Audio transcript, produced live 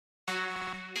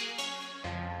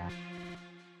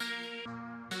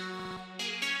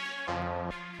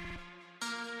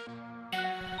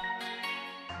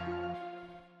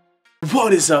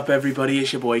What is up, everybody?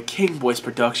 It's your boy King Boys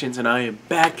Productions, and I am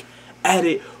back at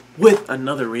it with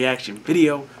another reaction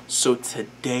video. So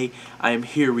today I am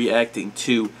here reacting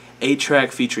to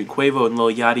A-Trak featuring Quavo and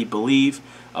Lil Yachty, Believe,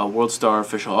 World Star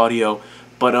official audio.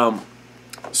 But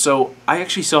so I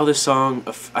actually saw this song.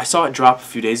 I saw it drop a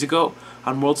few days ago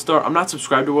on World Star. I'm not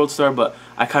subscribed to World Star, but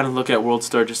I kind of look at World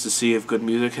Star just to see if good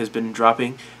music has been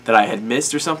dropping that I had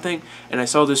missed or something. And I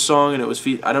saw this song, and it was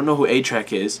I don't know who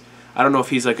A-Trak is. I don't know if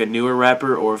he's like a newer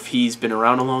rapper or if he's been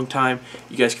around a long time.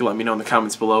 You guys can let me know in the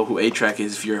comments below who A-Trak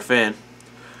is if you're a fan,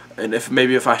 and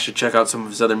maybe if I should check out some of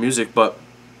his other music. But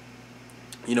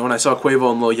you know, when I saw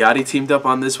Quavo and Lil Yachty teamed up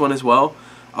on this one as well,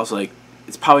 I was like,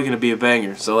 it's probably gonna be a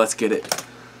banger. So let's get it.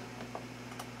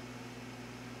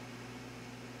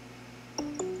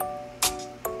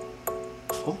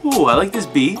 Oh, I like this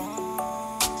beat.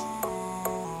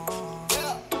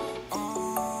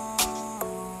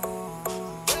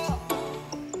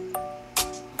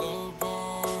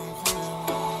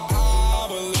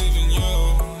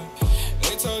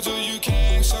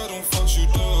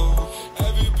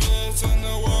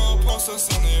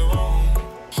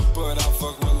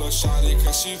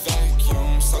 She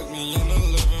vacuum, suck me in the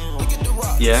living room.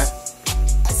 Yeah.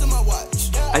 I said my watch.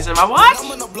 I said my watch?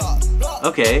 I'm on the block.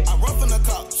 Okay. I'm roughing the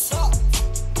cops.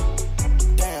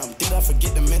 Damn, did I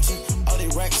forget to mention all they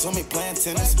racks on me playing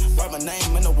tennis? Write my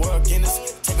name in the world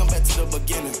Guinness. Take them back to the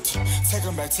beginning. Take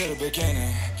them back to the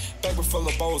beginning. Back before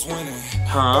the ball was winning.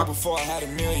 Back before I had a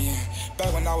million.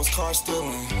 Back when I was car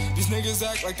stealing. These niggas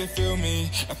act like they feel me.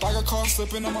 If I got caught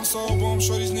slipping on my soul, boom,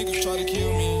 sure these niggas try to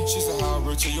kill me. She said, how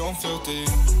rich are you? I'm filthy.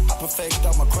 I perfect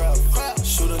all my craft.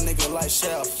 Shoot a nigga like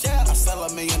Chef. I sell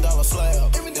 $1 million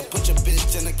slab. Then put your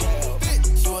bitch in the cab.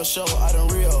 Do a show out in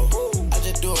Rio. I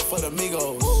just do it for the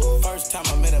Migos. First time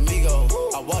I met Amigo,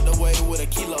 I walked away with a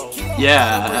kilo.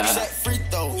 Yeah. Free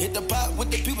throw. Hit the pot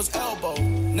with the people's elbow.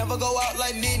 Never go out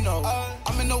like Nino.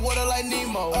 I'm in the water like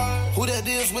Nemo. Who that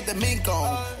is with the mink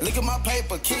on? Look at my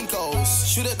paper, Kinko's.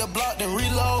 Shoot at the block, then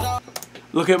reload.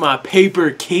 Look at my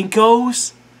paper,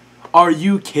 Kinko's. Are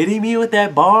you kidding me with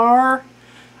that bar?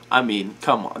 I mean,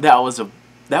 come on, that was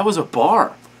a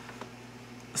bar.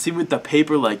 See, with the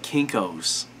paper like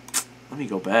Kinko's. Let me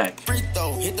go back. Free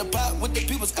throw, hit the pot with the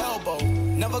people's elbow.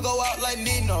 Never go out like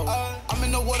Nino. I'm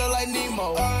in the water like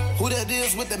Nemo. Who that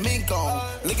is with the mink on?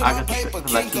 Look at my paper,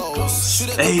 Kinko's.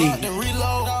 Shoot at the block, then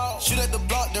reload. Shoot at the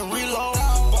block, then reload.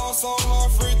 Ball so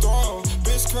hard, free throw.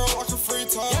 Bitch curl like a free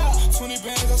throw. 20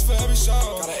 bands, that's for every show.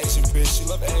 Got an Asian bitch, she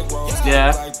love egg rolls.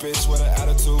 Yeah. Like bitch with an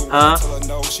attitude. Tell her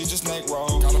no, she just neck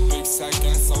roll. Got a big sack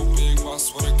and so big, but I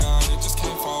swear to God, it just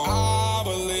can't fall. I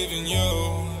believe in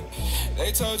you.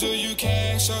 They told you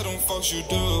can't, show them folks you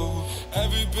do.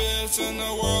 Every bitch in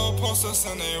the world posts us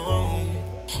in their room.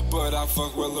 But I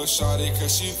fuck with Lil Shawty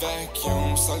cause she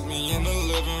vacuum. Suck me in the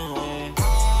living room.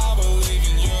 I believe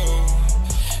in you.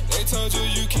 They told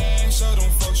you can't, show them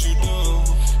folks you do.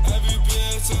 Every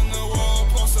bitch in the world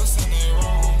posts us in their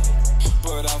room.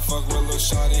 But I fuck with Lil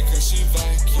Shawty cause she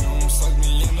vacuum. Suck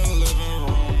me in the living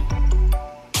room.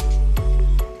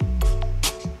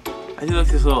 I do like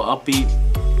this little upbeat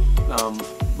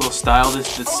little style, this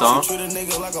song. Treat a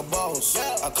nigga like a boss.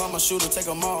 I call my shooter, take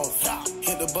him off.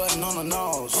 Hit the button on the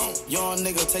nose. Young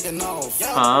nigga taking off.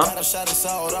 Got a shot, it's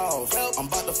all off. I'm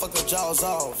about to fuck her jaws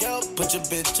off. Put your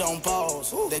bitch on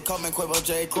pause. They call me Quavo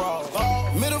J. Crawl.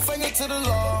 Middle finger to the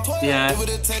law. Yeah. Did what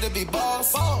it take to be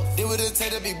boss. Did what it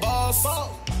take to be boss.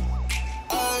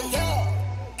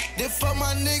 This for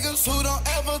my niggas who don't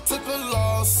ever took a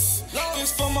loss.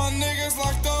 This for my niggas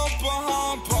locked up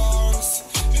behind bars.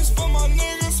 This for my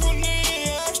niggas who need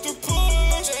extra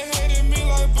push. They hated me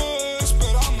like Bush,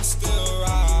 but I'ma still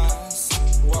rise.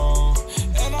 Whoa,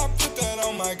 and I put that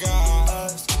on my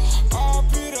guys. I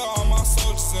beat all my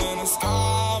soldiers in the sky.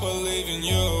 I believe in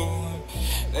you.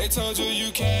 They told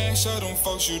you can't, show them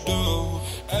folks you do.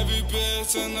 Every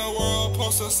bitch in the world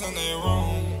posts us in their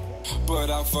room. But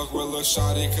I fuck with Lil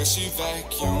Shawty cause she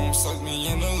vacuum. Suck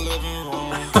me in the living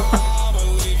room. I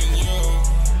believe in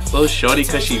you. Lil Shawty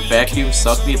cause she vacuum,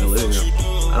 suck me in the living room.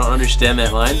 I don't understand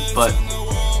that line, but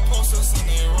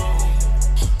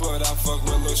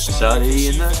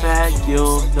Shawty in the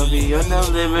vacuum, don't be in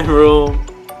the living room.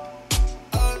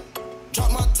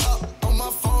 Drop my top on my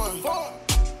phone.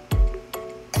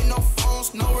 Ain't no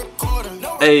phones, no recording.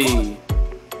 Hey.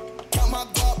 Got my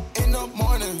Glock in the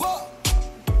morning.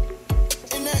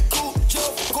 In that coupe,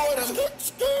 Joe Gordon.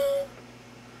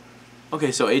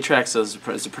 Okay, so A-Trak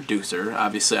as a producer.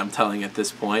 Obviously, I'm telling at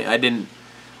this point. I didn't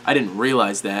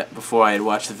realize that before I had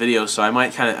watched the video, so I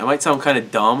might sound kind of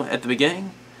dumb at the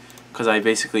beginning, because I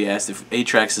basically asked if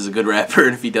A-Trak is a good rapper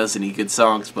and if he does any good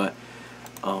songs. But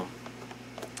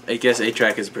I guess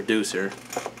A-Trak is a producer,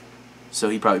 so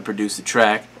he probably produced the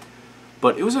track.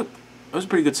 But it was a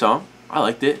pretty good song. I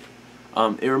liked it.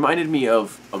 It reminded me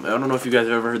of I don't know if you guys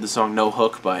have ever heard the song "No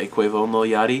Hook" by Quavo and Lil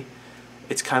Yachty.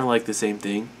 It's kind of like the same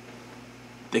thing.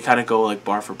 They kind of go like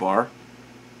bar for bar,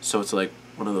 so it's like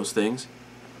one of those things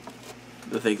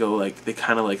that they go like they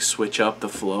kind of like switch up the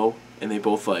flow, and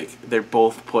they're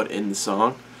both put in the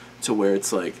song to where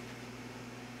it's like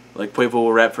Quavo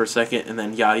will rap for a second, and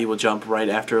then Yachty will jump right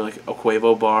after like a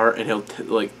Quavo bar, and he'll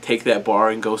take that bar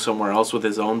and go somewhere else with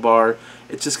his own bar.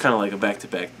 It's just kind of like a back to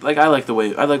back. Like I like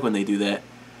when they do that.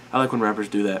 I like when rappers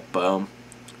do that. But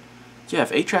yeah,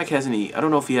 if A-Trak has any, I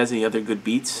don't know if he has any other good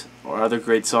beats or other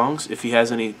great songs. If he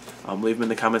has any, leave them in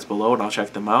the comments below, and I'll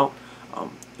check them out.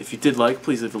 If you did like,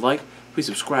 please leave a like. Please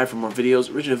subscribe for more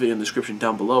videos. Original video in the description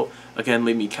down below. Again,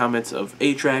 leave me comments of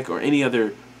A-Trak or any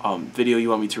other video you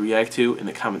want me to react to in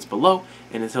the comments below.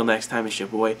 And until next time, it's your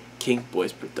boy, King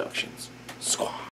Boys Productions. Squaw.